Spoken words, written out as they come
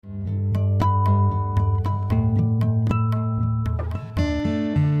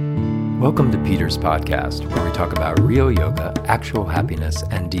Welcome to Peter's podcast, where we talk about real yoga, actual happiness,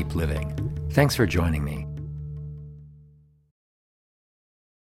 and deep living. Thanks for joining me.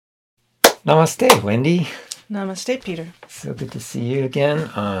 Namaste, Wendy. Namaste, Peter. So good to see you again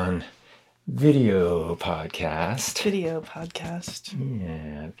on video podcast.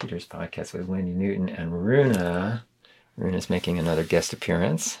 Yeah, Peter's podcast with Wendy Newton and Runa. Runa's making another guest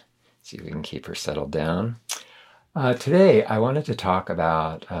appearance. See if we can keep her settled down. Today, I wanted to talk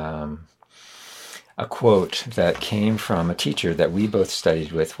about a quote that came from a teacher that we both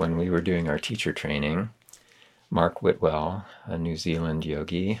studied with when we were doing our teacher training, Mark Whitwell, a New Zealand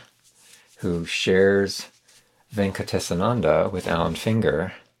yogi who shares Venkatesananda with Alan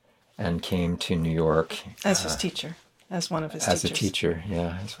Finger and came to New York. As his teacher, as one of his teachers. As a teacher,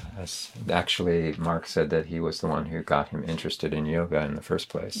 yeah. Actually, Mark said that he was the one who got him interested in yoga in the first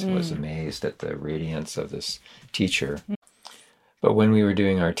place. He was amazed at the radiance of this teacher. But when we were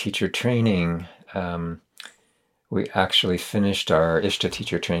doing our teacher training, we actually finished our Ishta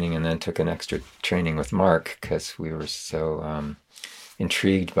teacher training and then took an extra training with Mark because we were so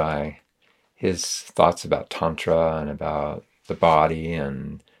intrigued by his thoughts about Tantra and about the body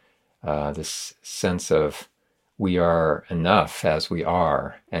and this sense of we are enough as we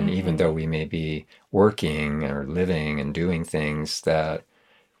are. And even though we may be working or living and doing things, that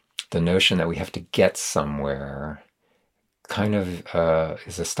the notion that we have to get somewhere kind of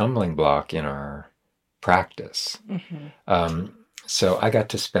is a stumbling block in our practice. So I got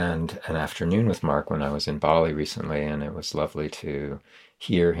to spend an afternoon with Mark when I was in Bali recently, and it was lovely to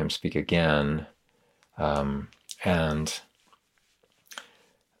hear him speak again. And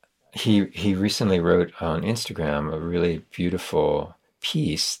he recently wrote on Instagram a really beautiful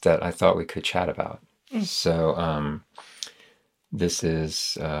piece that I thought we could chat about. So this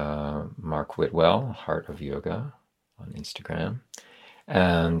is Mark Whitwell, Heart of Yoga, on Instagram.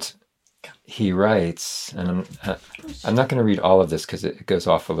 And he writes, and I'm not going to read all of this because it goes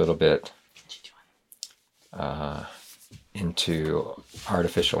off a little bit into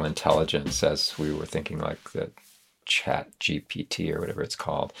artificial intelligence, as we were thinking like the Chat GPT or whatever it's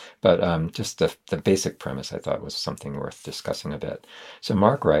called. But just the basic premise I thought was something worth discussing a bit. So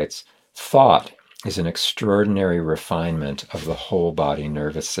Mark writes, thought is an extraordinary refinement of the whole body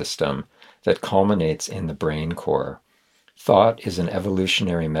nervous system that culminates in the brain core. Thought is an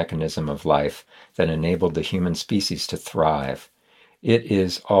evolutionary mechanism of life that enabled the human species to thrive. It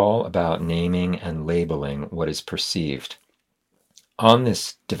is all about naming and labeling what is perceived. On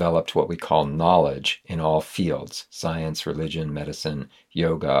this developed what we call knowledge in all fields: science, religion, medicine,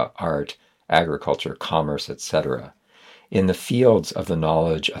 yoga, art, agriculture, commerce, etc. In the fields of the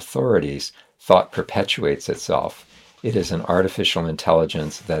knowledge authorities, thought perpetuates itself. It is an artificial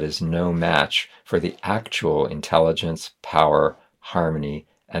intelligence that is no match for the actual intelligence, power, harmony,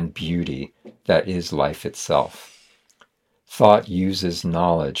 and beauty that is life itself. Thought uses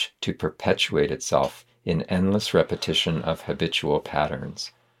knowledge to perpetuate itself in endless repetition of habitual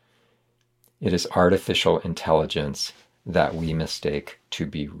patterns. It is artificial intelligence that we mistake to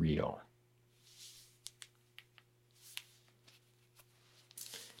be real.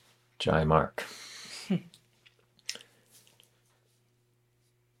 Jai Mark.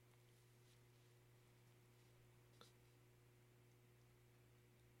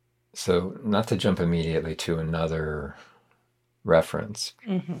 So, not to jump immediately to another reference,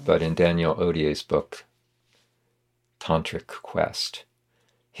 but in Daniel Odier's book, Tantric Quest,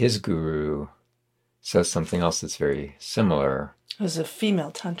 his guru says something else that's very similar. It was a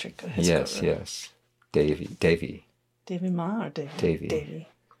female tantric. Yes, guru. yes. Devi. Devi Ma or Devi?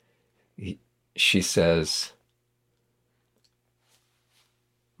 Devi. She says,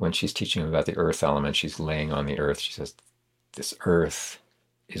 when she's teaching about the earth element, she's laying on the earth. She says, this earth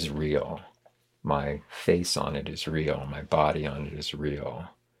is real. My face on it is real. My body on it is real.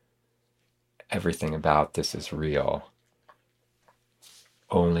 Everything about this is real.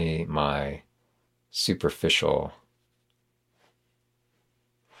 Only my superficial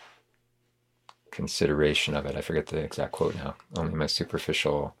consideration of it, I forget the exact quote now, only my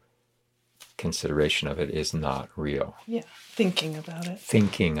superficial consideration of it is not real. Yeah, thinking about it.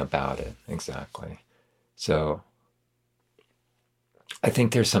 Thinking about it, exactly. So I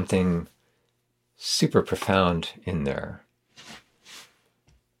think there's something super profound in there.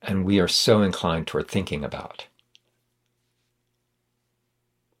 And we are so inclined toward thinking about.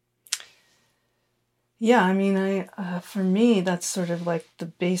 Yeah, I mean, for me, that's sort of like the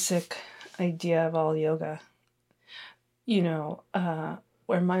basic idea of all yoga. You know,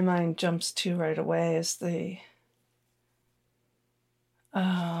 where my mind jumps to right away is the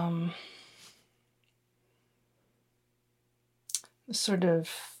sort of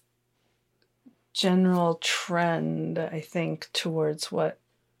general trend, I think, towards what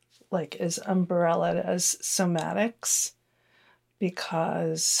like is umbrellaed as somatics,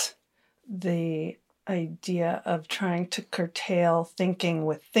 because the idea of trying to curtail thinking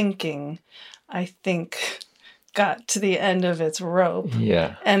with thinking, I think, got to the end of its rope.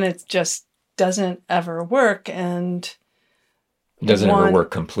 Yeah. And it just doesn't ever work. And it doesn't ever work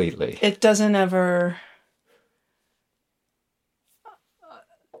completely. It doesn't ever...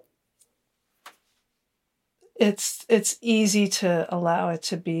 It's easy to allow it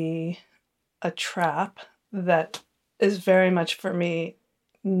to be a trap that is very much, for me,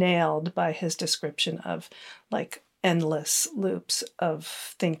 nailed by his description of like endless loops of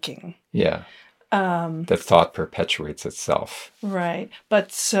thinking. Yeah. The thought perpetuates itself. Right.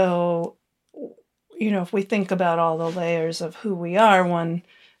 But so, if we think about all the layers of who we are,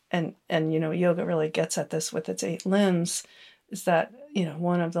 and yoga really gets at this with its 8 limbs, is that,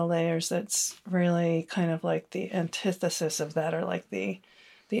 one of the layers that's really kind of like the antithesis of that, or like the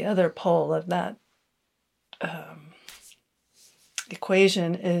other pole of that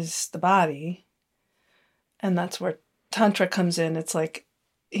equation, is the body. And that's where Tantra comes in. It's like,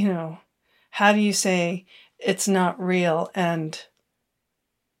 how do you say it's not real and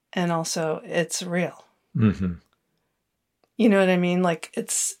also it's real? Mm-hmm. You know what I mean? Like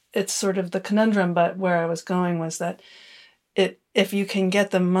it's sort of the conundrum, but where I was going was that if you can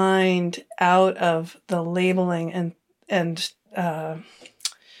get the mind out of the labeling and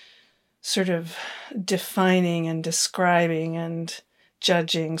sort of defining and describing and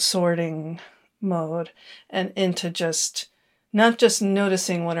judging, sorting mode, and into just not just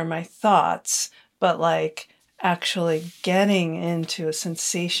noticing what are my thoughts, but like actually getting into a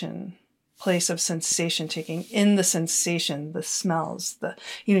sensation, place of sensation taking, in the sensation, the smells, the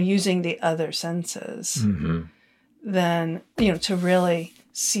using the other senses. Mm-hmm. Then to really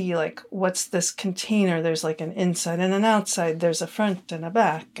see like what's this container. There's like an inside and an outside. There's a front and a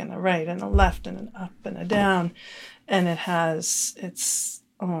back and a right and a left and an up and a down, and it has its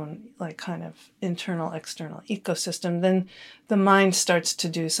own like kind of internal external ecosystem. Then the mind starts to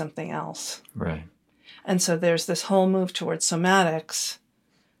do something else. Right. And so there's this whole move towards somatics,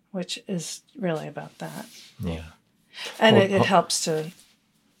 which is really about that. Yeah. And it helps to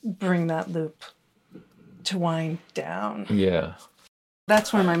bring that loop to wind down. Yeah.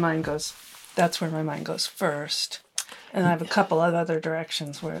 That's where my mind goes. That's where my mind goes first. And I have a couple of other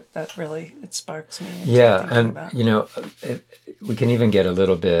directions where that really, it sparks me. Yeah. And, we can even get a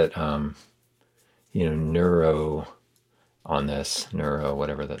little bit, neuro on this,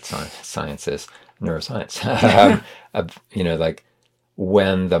 whatever that science is, neuroscience. Like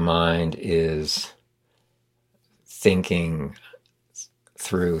when the mind is thinking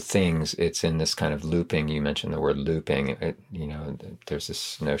through things, it's in this kind of looping. You mentioned the word looping. There's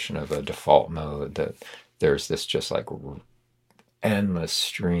this notion of a default mode, that there's this just like endless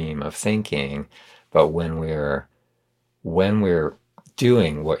stream of thinking. But when we're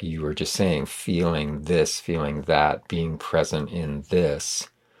doing what you were just saying, feeling this, feeling that, being present in this,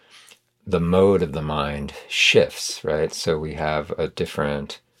 the mode of the mind shifts, right? So we have a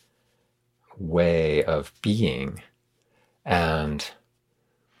different way of being. And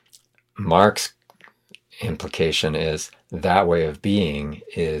Mark's implication is that way of being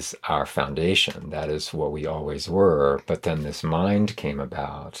is our foundation. That is what we always were. But then this mind came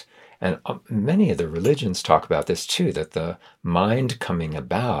about. And many of the religions talk about this too, that the mind coming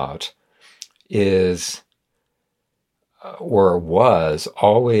about is, or was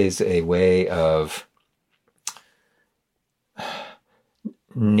always, a way of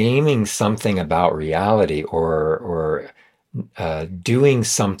naming something about reality, or doing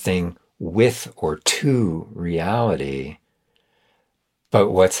something with or to reality. But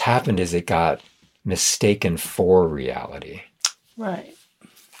what's happened is it got mistaken for reality. Right.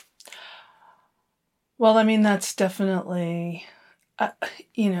 Well, I mean, that's definitely,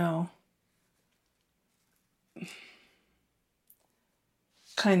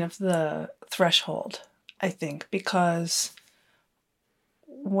 kind of the threshold, I think, because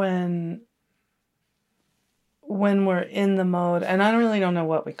when we're in the mode, and I really don't know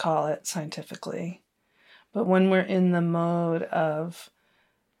what we call it scientifically, but when we're in the mode of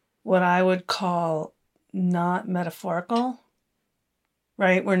what I would call not metaphorical,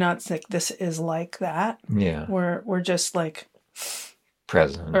 right? We're not like, this is like that. Yeah. We're just like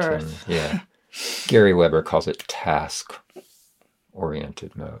present. Earth. And, yeah. Gary Weber calls it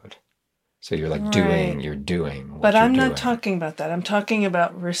task-oriented mode. So you're like you're doing what But I'm you're not talking about that. I'm talking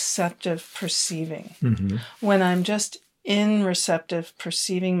about receptive perceiving. Mm-hmm. When I'm just in receptive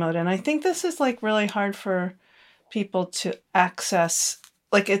perceiving mode. And I think this is like really hard for people to access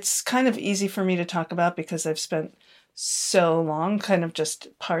like, it's kind of easy for me to talk about because I've spent so long kind of just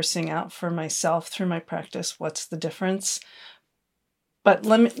parsing out for myself through my practice what's the difference. But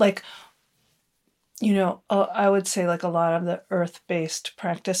let me, like, I would say like a lot of the earth-based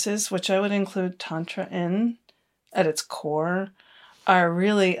practices, which I would include Tantra in at its core, are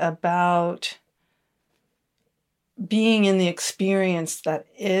really about being in the experience that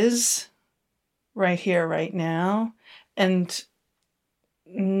is right here, right now, and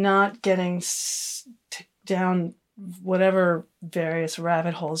not getting down whatever various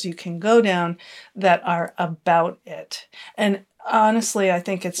rabbit holes you can go down that are about it. And honestly, I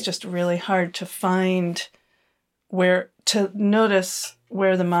think it's just really hard to find to notice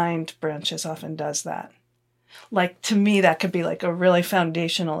where the mind branches off and does that. Like, to me, that could be like a really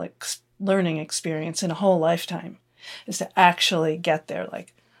foundational learning experience in a whole lifetime, is to actually get there.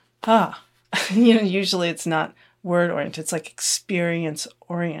 Like, usually it's not word oriented, it's like experience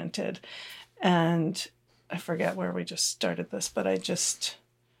oriented. And I forget where we just started this, but I just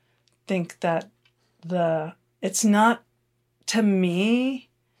think that it's not, to me,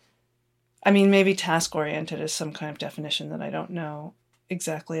 I mean, maybe task oriented is some kind of definition that I don't know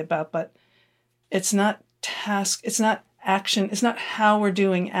exactly about, but it's not it's not action, it's not how we're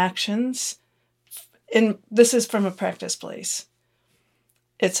doing actions. And this is from a practice place.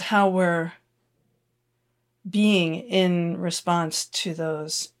 It's how we're being in response to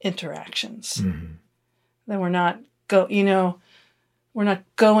those interactions. Mm-hmm. That we're not we're not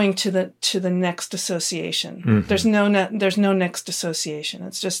going to the next association. Mm-hmm. There's no next association.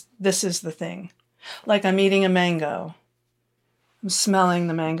 It's just, this is the thing. Like, I'm eating a mango. I'm smelling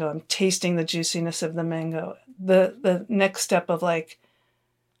the mango. I'm tasting the juiciness of the mango. The next step of like,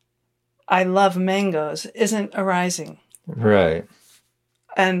 I love mangoes isn't arising. Right.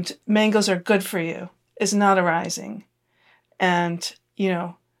 And mangoes are good for you is not arising. And,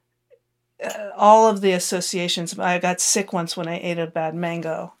 all of the associations. I got sick once when I ate a bad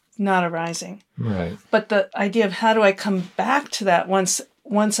mango, not arising. Right. But the idea of how do I come back to that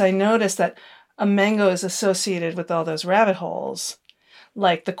once I notice that a mango is associated with all those rabbit holes,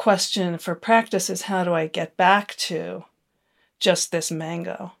 like the question for practice is, how do I get back to just this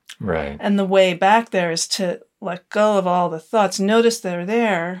mango? Right. And the way back there is to let go of all the thoughts, notice they're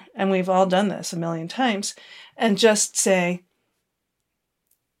there, and we've all done this a million times, and just say,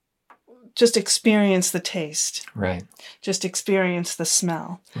 just experience the taste. Right. Just experience the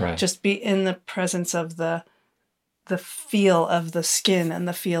smell. Right. Just be in the presence of the feel of the skin and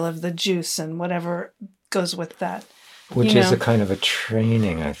the feel of the juice and whatever goes with that. Which is a kind of a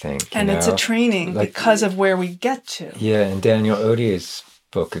training, I think. And it's a training because of where we get to. Yeah, in Daniel Odier's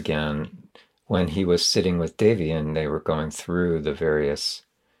book again, when he was sitting with Devi and they were going through the various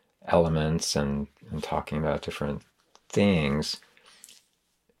elements and talking about different things,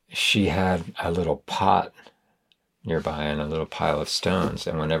 she had a little pot nearby and a little pile of stones.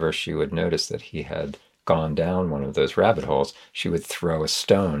 And whenever she would notice that he had gone down one of those rabbit holes, she would throw a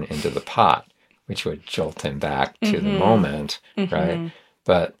stone into the pot, which would jolt him back to the moment, right?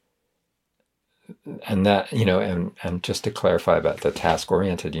 But, and that, and just to clarify about the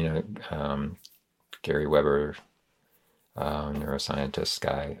task-oriented, Gary Weber, neuroscientist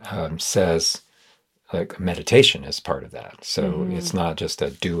guy, says, like, meditation is part of that. So it's not just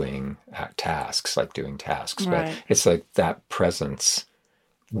a doing tasks, like doing tasks, right. but it's like that presence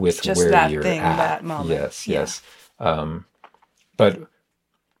with just where that you're thing, at. that moment. Yes. But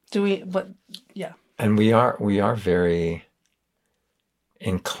yeah. And we are very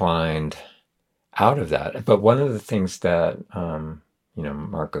inclined out of that. But one of the things that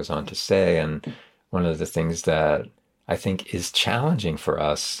Mark goes on to say, and one of the things that I think is challenging for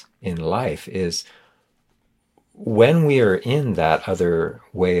us in life is when we are in that other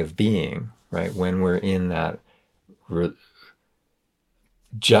way of being, right? When we're in that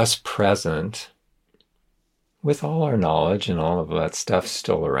just present with all our knowledge and all of that stuff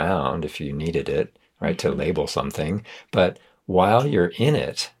still around if you needed it, right, to label something. But while you're in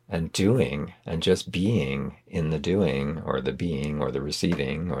it and doing and just being in the doing or the being or the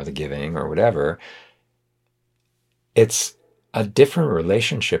receiving or the giving or whatever, it's a different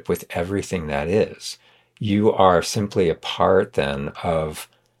relationship with everything that is. You are simply a part then of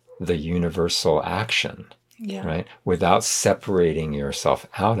the universal action, right? Without separating yourself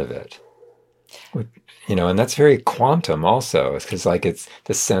out of it. And that's very quantum also, because like it's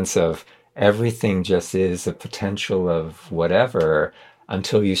the sense of everything just is a potential of whatever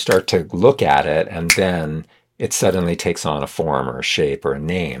until you start to look at it, and then it suddenly takes on a form or a shape or a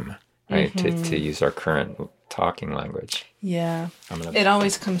name, right? To use our current talking language. Yeah. It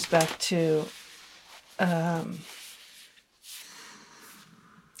always comes back to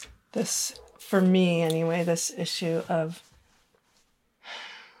this, for me anyway, this issue of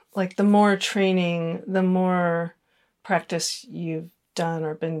like the more training, the more practice you've done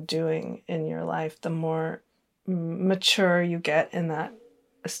or been doing in your life, the more mature you get in that,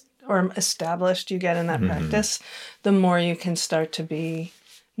 or established you get in that practice, the more you can start to be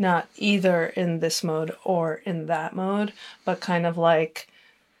not either in this mode or in that mode, but kind of like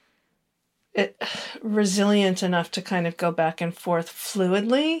resilient enough to kind of go back and forth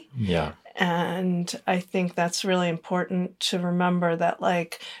fluidly. Yeah. And I think that's really important to remember, that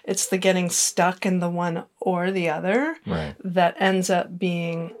like it's the getting stuck in the one or the other that ends up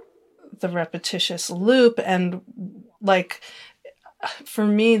being the repetitious loop. And like, for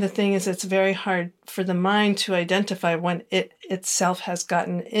me, the thing is, it's very hard for the mind to identify when it itself has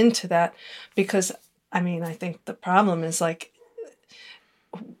gotten into that, because I mean, I think the problem is like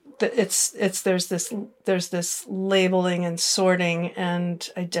there's this labeling and sorting and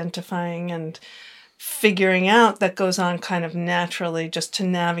identifying and figuring out that goes on kind of naturally just to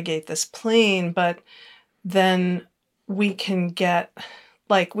navigate this plane. But then we can get,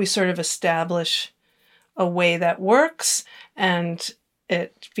 like, we sort of establish a way that works, and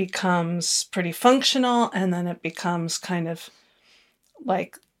it becomes pretty functional, and then it becomes kind of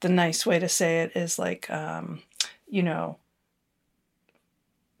like, the nice way to say it is like,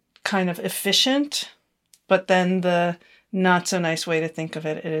 kind of efficient. But then the not so nice way to think of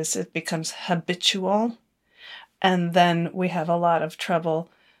it is it becomes habitual, and then we have a lot of trouble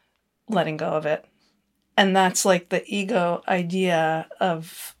letting go of it. And that's like the ego idea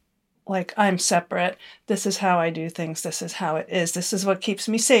of like, I'm separate. This is how I do things. This is how it is. This is what keeps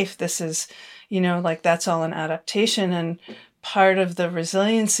me safe. This is, like, that's all an adaptation. And part of the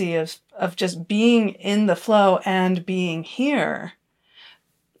resiliency of just being in the flow and being here,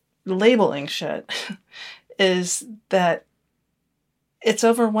 labeling shit, is that it's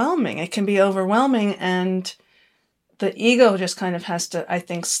overwhelming. It can be overwhelming. And the ego just kind of has to, I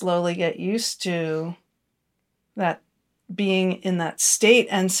think, slowly get used to that, being in that state,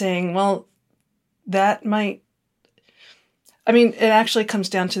 and saying, well, that might, I mean, it actually comes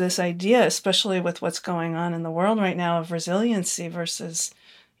down to this idea, especially with what's going on in the world right now, of resiliency versus,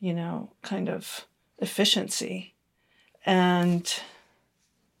 kind of efficiency. And,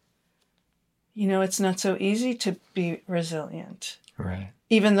 it's not so easy to be resilient. Right.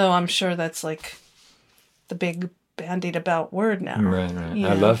 Even though I'm sure that's like the big bandied about word now. Right.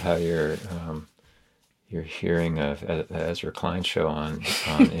 I love how you're hearing of Ezra Klein show on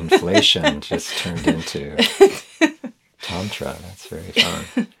inflation just turned into Tantra. That's very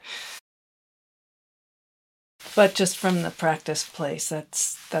fun. But just from the practice place,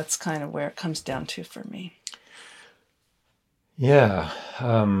 that's kind of where it comes down to for me. Yeah.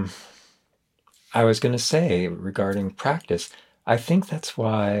 I was going to say, regarding practice, I think that's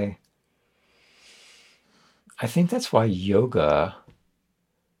why yoga,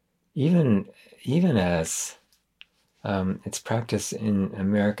 even as it's practiced in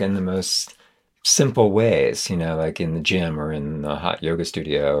America in the most simple ways, like in the gym or in the hot yoga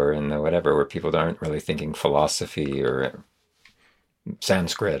studio or in the whatever, where people aren't really thinking philosophy or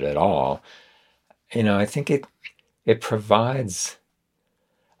Sanskrit at all. I think it provides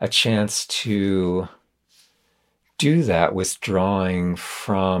a chance to do that, withdrawing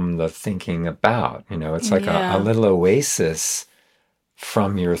from the thinking about. It's like a little oasis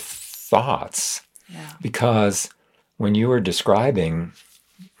from your thoughts. Yeah. Because when you were describing,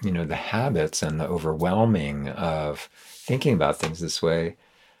 the habits and the overwhelming of thinking about things this way,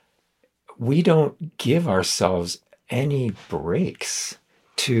 we don't give ourselves any breaks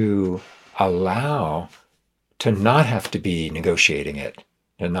to allow to not have to be negotiating it,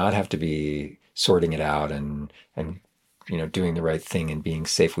 to not have to be sorting it out and doing the right thing and being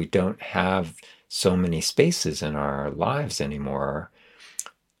safe. We don't have so many spaces in our lives anymore.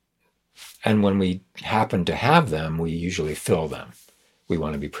 And when we happen to have them, we usually fill them. We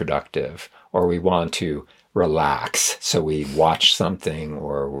want to be productive, or we want to relax. So we watch something,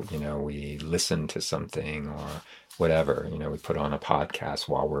 or, we listen to something, or whatever. We put on a podcast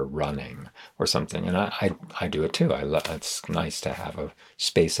while we're running or something. And I do it too. It's nice to have a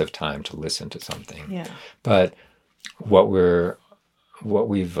space of time to listen to something. Yeah. But what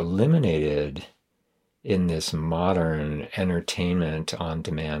we've eliminated in this modern entertainment on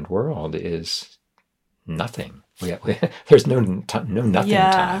demand world is nothing. There's no nothing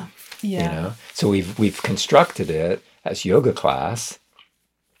time. Yeah. So we've constructed it as yoga class,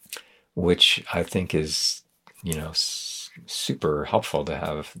 which I think is super helpful to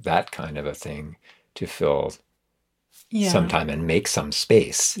have that kind of a thing to fill some time and make some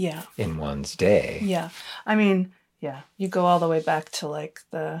space in one's day. Yeah. I mean, you go all the way back to like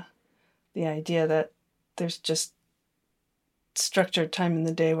the the idea that there's just structured time in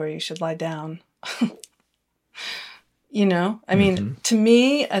the day where you should lie down. I mean, to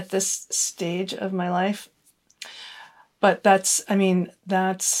me at this stage of my life, but that's a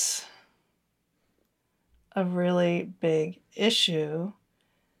really big issue,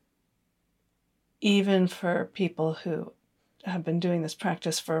 even for people who have been doing this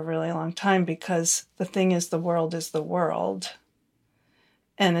practice for a really long time, because the thing is, the world is the world.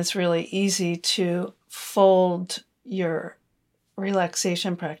 And it's really easy to fold your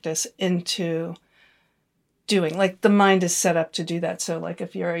relaxation practice into doing, like, the mind is set up to do that. So like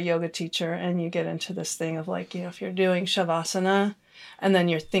if you're a yoga teacher and you get into this thing of like, if you're doing Shavasana and then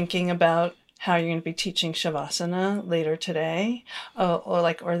you're thinking about how you're going to be teaching Shavasana later today, or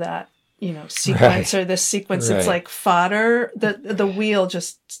that, sequence, Right. or this sequence, Right. it's like fodder. The wheel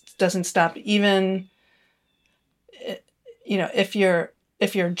just doesn't stop, even, if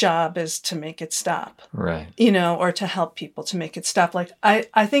your job is to make it stop, Right. or to help people to make it stop. Like,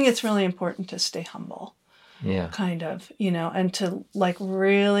 I think it's really important to stay humble. Yeah. Kind of, and to like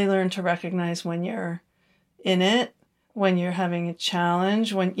really learn to recognize when you're in it, when you're having a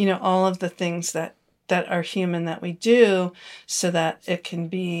challenge, when, all of the things that are human that we do, so that it can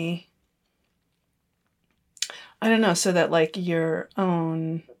be, I don't know, so that like your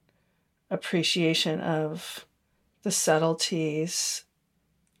own appreciation of the subtleties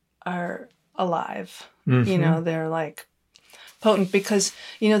are alive. Mm-hmm. They're like potent, because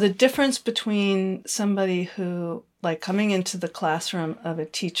the difference between somebody who, like, coming into the classroom of a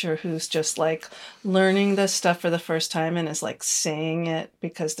teacher who's just like learning this stuff for the first time and is like saying it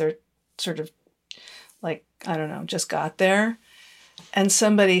because they're sort of like, I don't know, just got there, and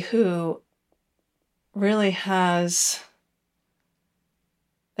somebody who really has,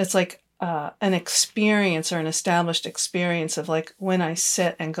 it's like an experience, or an established experience of like, when I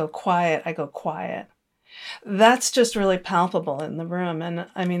sit and go quiet, I go quiet. That's just really palpable in the room. And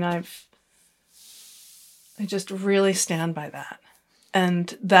I mean, I just really stand by that.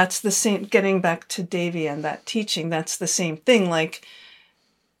 And that's the same, getting back to Davy and that teaching, that's the same thing. Like,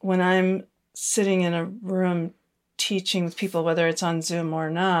 when I'm sitting in a room teaching with people, whether it's on Zoom or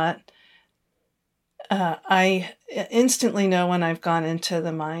not, I instantly know when I've gone into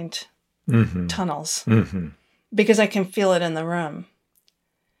the mind tunnels, because I can feel it in the room.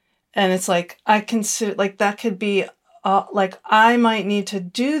 And it's like, I can sit, like, that could be, like, I might need to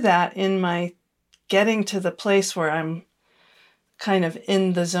do that in my getting to the place where I'm kind of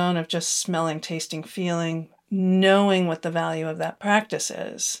in the zone of just smelling, tasting, feeling, knowing what the value of that practice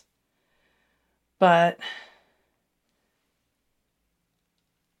is. But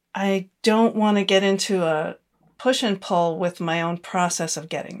I don't want to get into a push and pull with my own process of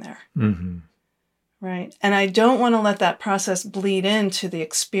getting there. Right. And I don't want to let that process bleed into the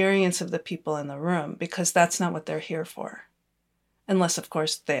experience of the people in the room, because that's not what they're here for. Unless, of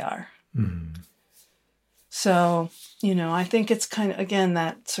course, they are. So, I think it's kind of, again,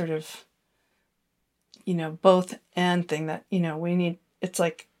 that sort of, both and thing that, we need. It's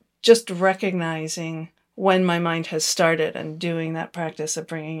like just recognizing when my mind has started and doing that practice of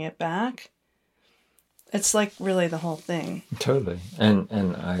bringing it back. It's like really the whole thing. Totally.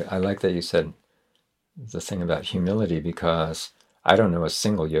 And I like that you said the thing about humility, because I don't know a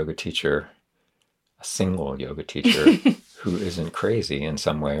single yoga teacher who isn't crazy in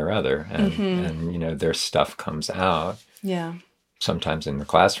some way or other. And their stuff comes out. Yeah. Sometimes in the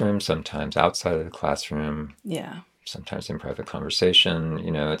classroom, sometimes outside of the classroom. Yeah. Sometimes in private conversation.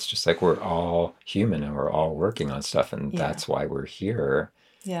 It's just like we're all human and we're all working on stuff, and that's why we're here.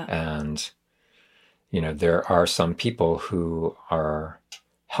 Yeah. And there are some people who are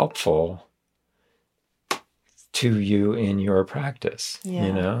helpful to you in your practice,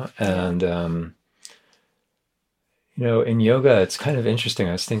 and in yoga, it's kind of interesting.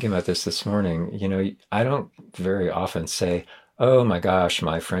 I was thinking about this morning. I don't very often say, oh my gosh,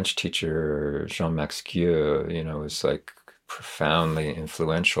 my French teacher, Jean-Max Gueux, was like profoundly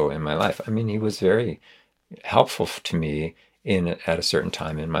influential in my life. I mean, he was very helpful to me at a certain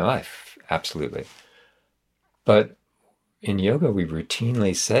time in my life. Absolutely. But in yoga, we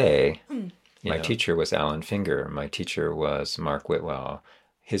routinely say, my teacher was Alan Finger. My teacher was Mark Whitwell.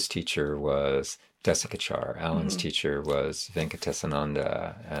 His teacher was Desikachar. Alan's teacher was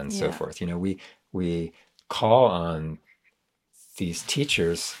Venkatesananda, and so forth. We call on these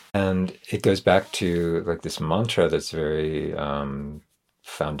teachers, and it goes back to like this mantra that's very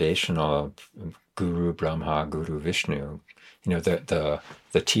foundational: Guru Brahma, Guru Vishnu. The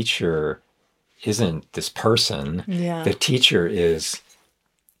teacher isn't this person. Yeah. The teacher is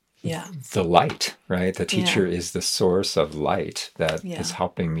Yeah. the light, right? The teacher Yeah. is the source of light that is Yeah.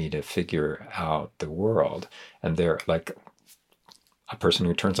 helping me to figure out the world. And they're like a person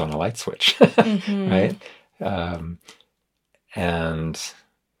who turns on a light switch, Mm-hmm. right? Um, and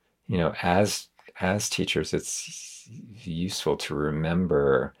as teachers, it's useful to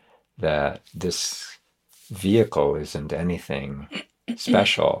remember that this vehicle isn't anything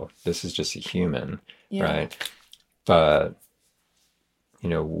special. This is just a human, Yeah. right? But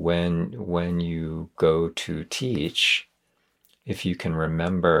when you go to teach, if you can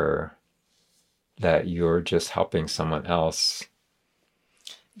remember that you're just helping someone else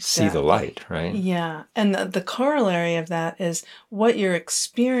see the Exactly. light, right? Yeah. And the corollary of that is what you're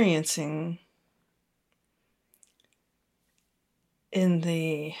experiencing in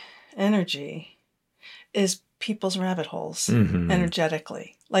the energy is people's rabbit holes Mm-hmm.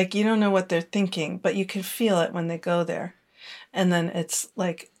 energetically. Like you don't know what they're thinking, but you can feel it when they go there. And then it's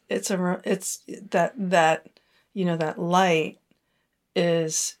like it's that that light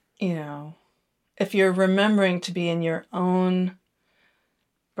is, if you're remembering to be in your own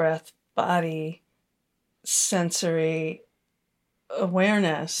breath, body, sensory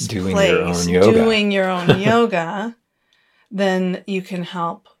awareness Doing your place, own yoga. doing your own yoga, then you can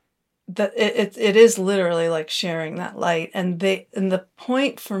help. That it is literally like sharing that light, and the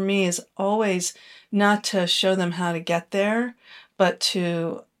point for me is always not to show them how to get there, but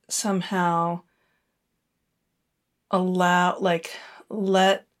to somehow allow, like,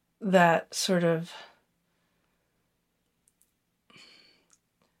 let that sort of,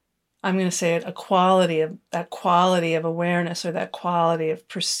 I'm going to say it, that quality of awareness, or that quality of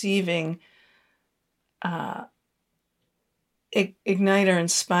perceiving, uh, ignite or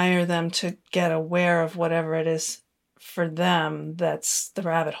inspire them to get aware of whatever it is for them that's the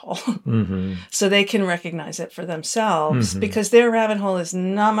rabbit hole. Mm-hmm. So they can recognize it for themselves, Mm-hmm. because their rabbit hole is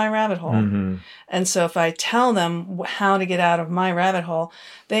not my rabbit hole. Mm-hmm. And so if I tell them how to get out of my rabbit hole,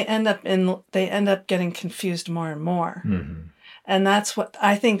 they end up getting confused more and more. Mm-hmm. And that's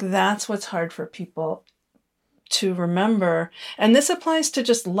what's hard for people to remember. And this applies to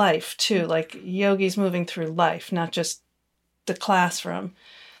just life too, like yogis moving through life, not just the classroom,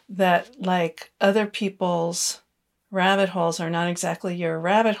 that like other people's rabbit holes are not exactly your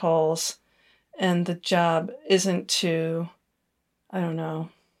rabbit holes, and the job isn't to, I don't know,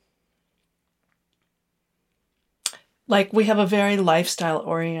 like we have a very lifestyle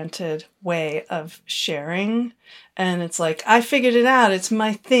oriented way of sharing, and it's like I figured it out, it's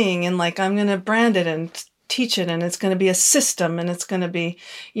my thing, and like I'm going to brand it and teach it, and it's going to be a system, and it's going to be,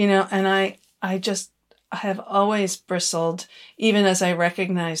 and I have always bristled, even as I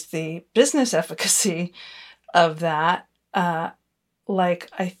recognize the business efficacy of that. Like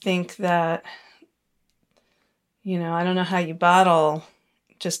I think that, I don't know how you bottle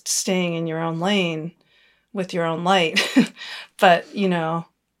just staying in your own lane with your own light. But,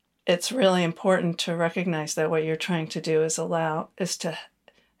 it's really important to recognize that what you're trying to do is to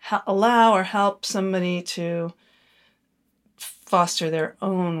allow or help somebody to foster their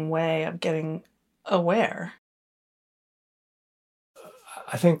own way of getting aware.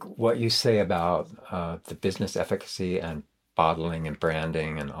 I think what you say about the business efficacy and bottling and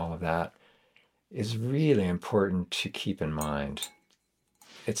branding and all of that is really important to keep in mind.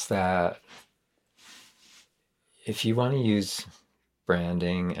 It's that if you want to use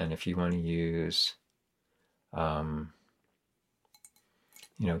branding and if you want to use, um,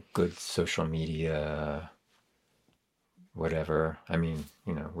 good social media, whatever. I mean,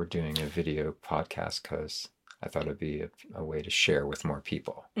 we're doing a video podcast because I thought it'd be a way to share with more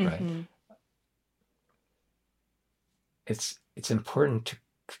people, right? Mm-hmm. It's important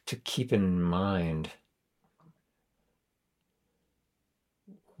to keep in mind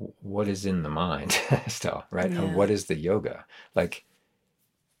what is in the mind still, right? And Yeah. what is the yoga? Like,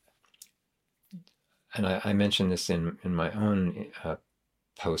 and I mentioned this in my own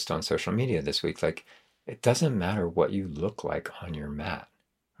post on social media this week. Like, it doesn't matter what you look like on your mat,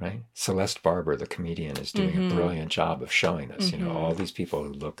 right? Celeste Barber, the comedian, is doing a brilliant job of showing this. All these people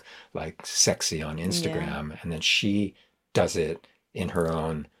who look like sexy on Instagram, and then she does it in her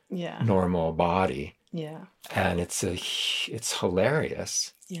own normal body. Yeah. And it's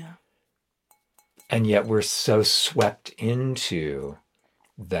hilarious. Yeah. And yet we're so swept into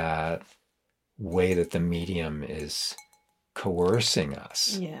that way that the medium is coercing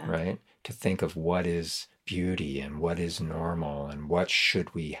us, right? To think of what is beauty and what is normal and what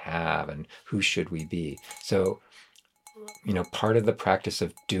should we have and who should we be. So, part of the practice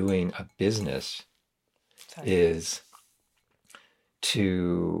of doing a business is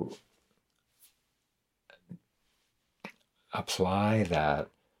to apply that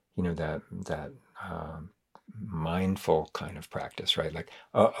that mindful kind of practice, right? Like,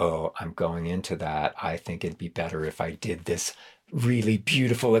 I'm going into that. I think it'd be better if I did this really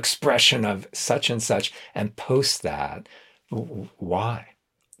beautiful expression of such and such and post that. Why?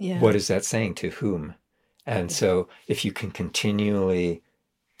 Yeah. What is that saying to whom? And Yeah. so if you can continually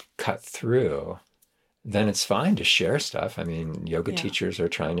cut through, then it's fine to share stuff. I mean, yoga Yeah. teachers are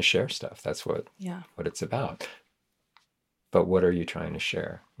trying to share stuff. That's what Yeah. it's about. But what are you trying to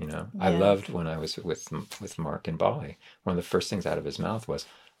share? I Yeah. loved when I was with Mark in Bali. One of the first things out of his mouth was,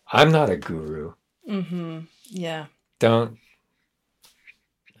 "I'm not a guru. Mm-hmm. Yeah. Don't,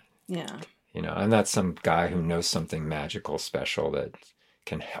 Yeah. I'm not some guy who knows something magical, special that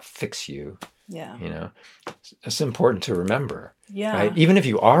can fix you." Yeah. It's important to remember, right? Yeah. Even if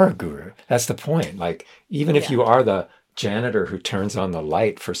you are a guru, that's the point. Like, even if Yeah. you are the janitor who turns on the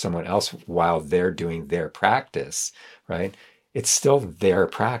light for someone else while they're doing their practice, right? It's still their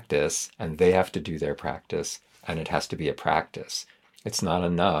practice and they have to do their practice and it has to be a practice. It's not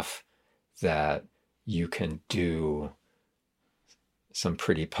enough that you can do some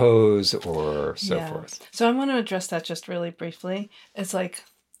pretty pose or so Yeah. forth. So I want to address that just really briefly. It's like,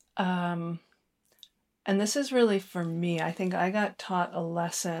 and this is really for me. I think I got taught a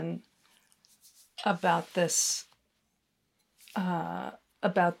lesson about this,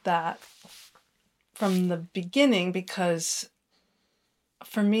 about that from the beginning, because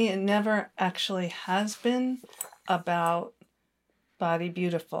for me, it never actually has been about body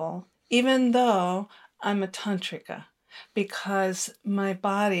beautiful, even though I'm a tantrika, because my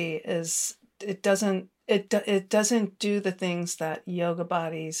body is, it doesn't do the things that yoga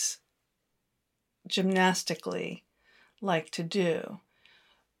bodies gymnastically like to do.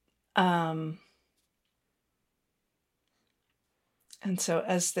 And so,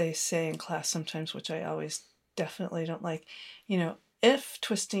 as they say in class sometimes, which I always definitely don't like, if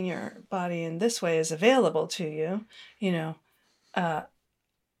twisting your body in this way is available to you, uh,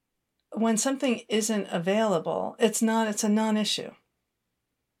 when something isn't available, it's a non-issue.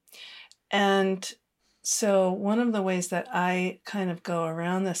 And so one of the ways that I kind of go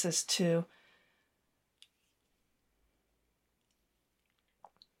around this is to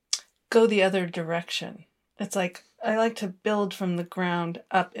go the other direction. It's like I like to build from the ground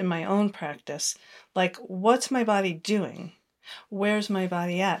up in my own practice. Like, what's my body doing? Where's my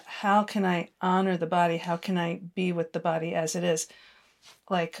body at? How can I honor the body? How can I be with the body as it is?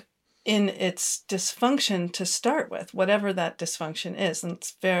 Like, in its dysfunction to start with, whatever that dysfunction is. And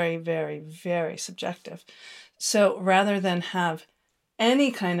it's very, very, very subjective. So rather than have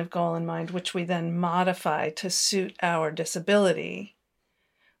any kind of goal in mind, which we then modify to suit our disability,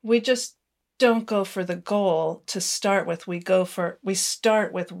 we just don't go for the goal to start with. We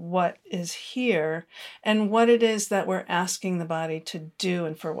start with what is here and what it is that we're asking the body to do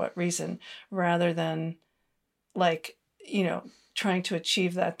and for what reason, rather than like, trying to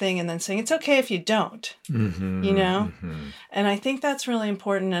achieve that thing and then saying it's okay if you don't. Mm-hmm, mm-hmm. And I think that's really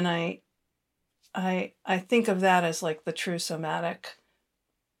important. And I think of that as like the true somatic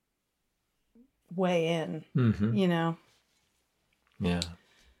way in. Mm-hmm. Yeah.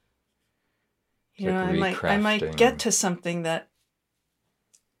 Like I might get to something that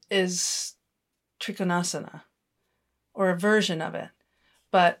is Trikonasana or a version of it,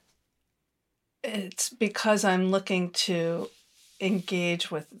 but it's because I'm looking to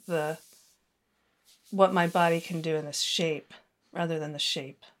engage with what my body can do in this shape rather than the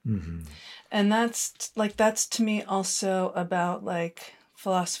shape. Mm-hmm. And that's to me also about like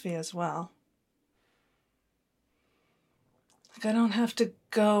philosophy as well. Like, I don't have to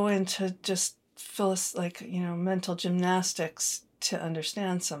go into just mental gymnastics to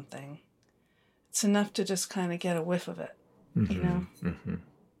understand something. It's enough to just kind of get a whiff of it, Mm-hmm. Mm-hmm.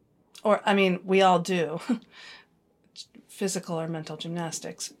 Or, I mean, we all do physical or mental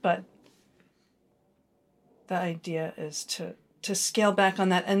gymnastics, but the idea is to scale back on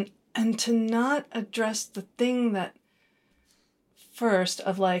that and to not address the thing that first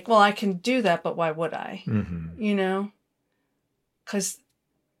of like, well, I can do that, but why would I? Mm-hmm. Because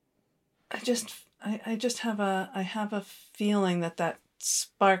I just have a feeling that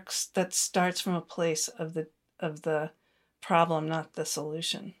starts from a place of the problem, not the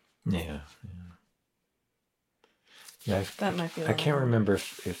solution. Yeah. That might be. I can't remember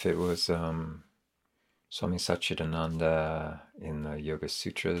if it was Swami Satchidananda in the Yoga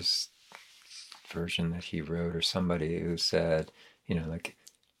Sutras version that he wrote, or somebody who said, like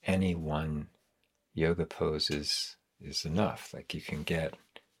any one yoga pose is enough. Like you can get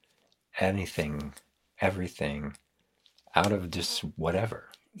anything, everything out of just whatever.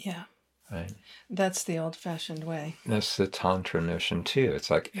 Yeah. right? That's the old-fashioned way. That's the Tantra notion too. It's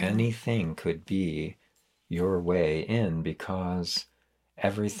like Yeah. anything could be your way in because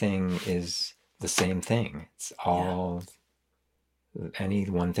everything is the same thing. It's all, any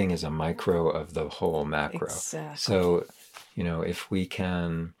one thing is a micro of the whole macro. Exactly. So, if we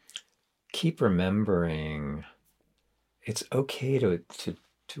can keep remembering, it's okay to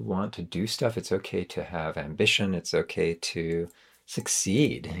want to do stuff. It's okay to have ambition. It's okay to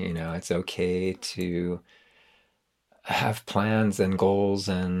succeed. It's okay to have plans and goals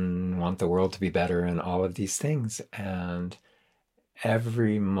and want the world to be better and all of these things. And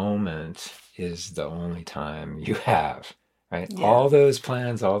every moment is the only time you have, right? Yeah. All those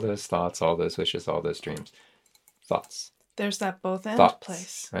plans, all those thoughts, all those wishes, all those dreams, thoughts. There's that both end Thoughts,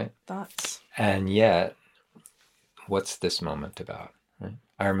 place. right? Thoughts. And yet, what's this moment about? Right?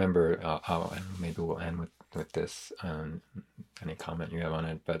 I remember, and maybe we'll end with this, any comment you have on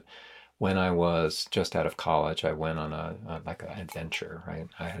it, but when I was just out of college, I went on like an adventure, right?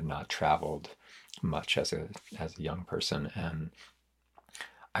 I had not traveled much as a young person, and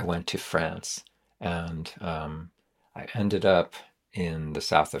I went to France, and I ended up in the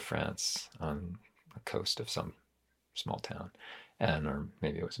south of France on the coast of some small town, or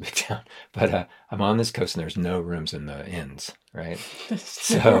maybe it was a big town, but I'm on this coast and there's no rooms in the inns, right?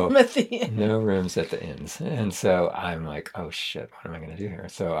 So no rooms at the inns. And so I'm like, oh shit, what am I going to do here?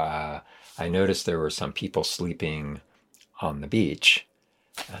 So I noticed there were some people sleeping on the beach,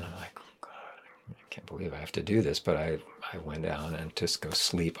 and I'm like, oh God, I can't believe I have to do this. But I went down and just go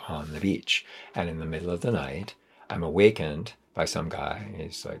sleep on the beach. And in the middle of the night, I'm awakened by some guy.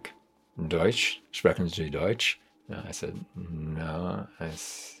 He's like, Deutsch? Sprechen Sie Deutsch? I said, no.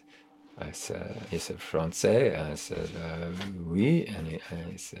 He said, Francais? And I said, oui. And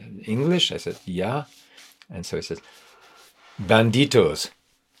he said, English? I said, yeah. And so he says, banditos,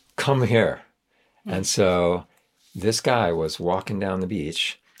 come here. And so this guy was walking down the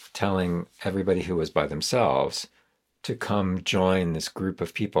beach telling everybody who was by themselves to come join this group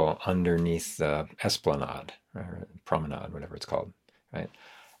of people underneath the esplanade, or promenade, whatever it's called, right?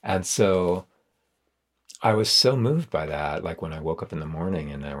 And so I was so moved by that, like when I woke up in the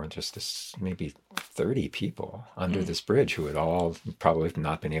morning and there were just maybe 30 people under this bridge who had all probably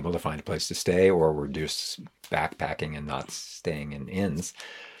not been able to find a place to stay or were just backpacking and not staying in inns.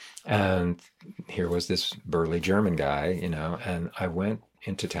 And here was this burly German guy, and I went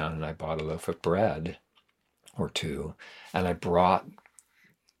into town and I bought a loaf of bread or two, and I brought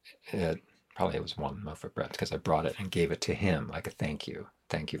it, probably it was one loaf of bread, because I brought it and gave it to him like a thank you.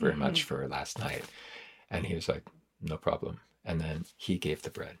 Thank you very much for last night. And he was like, no problem. And then he gave the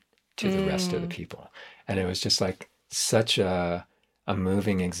bread to the rest of the people. And it was just like such a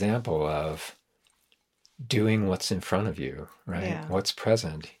moving example of doing what's in front of you, right? Yeah. What's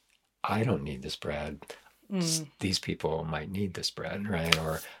present. I don't need this bread. These people might need this bread, right?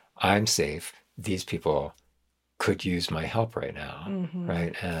 Or I'm safe. These people could use my help right now,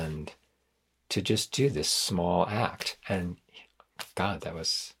 right? And to just do this small act. And God, that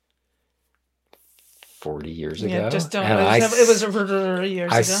was 40 years ago. Yeah, just don't. And It was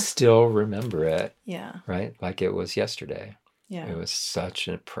years ago. I still remember it. Yeah. Right? Like it was yesterday. Yeah. It was such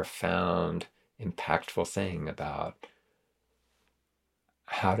a profound, impactful thing about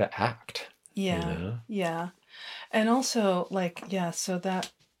how to act. Yeah. Yeah. And also, so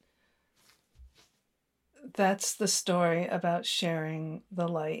that's the story about sharing the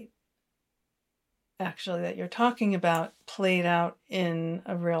light, actually, that you're talking about, played out in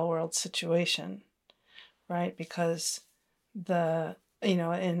a real world situation, right? Because in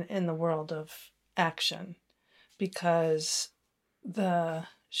the world of action, because the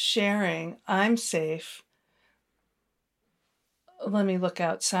sharing, I'm safe, let me look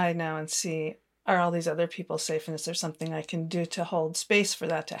outside now and see, are all these other people safe, and is there something I can do to hold space for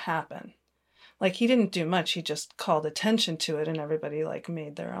that to happen? Like, he didn't do much, he just called attention to it, and everybody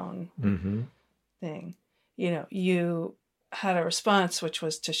made their own thing. You had a response, which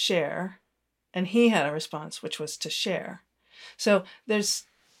was to share, and he had a response, which was to share. So there's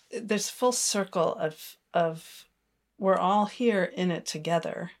full circle of we're all here in it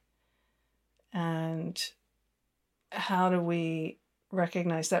together. And how do we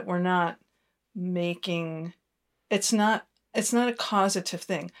recognize that we're not making, it's not a causative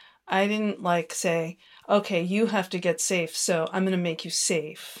thing. I didn't say, okay, you have to get safe, so I'm going to make you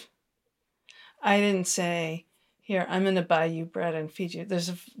safe. I didn't say, here, I'm going to buy you bread and feed you.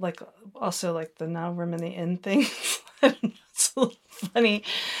 There's also the now room in the inn thing. It's a little funny,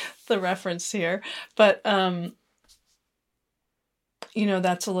 the reference here. But,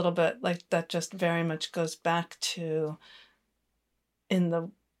 that's a little bit that just very much goes back to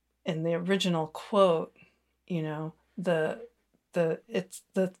in in the original quote, you know,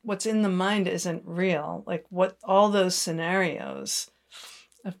 what's in the mind isn't real. Like what all those scenarios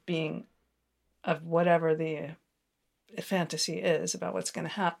of whatever the fantasy is about what's going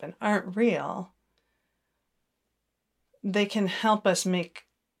to happen aren't real. They can help us make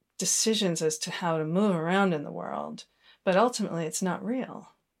decisions as to how to move around in the world, but ultimately it's not real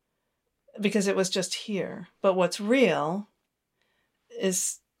because it was just here. But what's real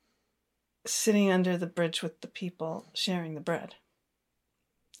is sitting under the bridge with the people sharing the bread.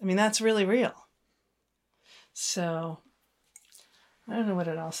 I mean, that's really real. So I don't know what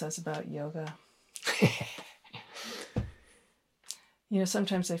it all says about yoga. You know,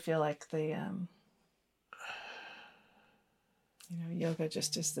 sometimes I feel like yoga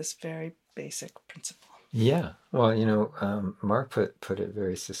just is this very basic principle. Yeah. Well, you know, Mark put it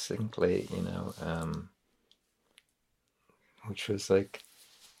very succinctly, you know, which was like,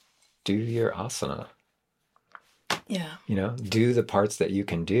 do your asana. Yeah. You know, do the parts that you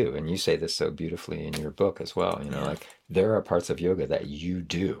can do. And you say this so beautifully in your book as well. You know, like there are parts of yoga that you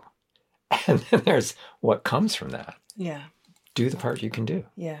do. And then there's what comes from that. Yeah. Do the part you can do.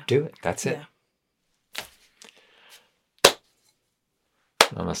 Yeah. Do it. That's it. Yeah.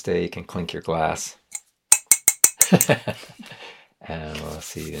 Namaste. You can clink your glass. And we'll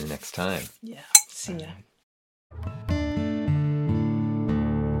see you next time. Yeah. See ya.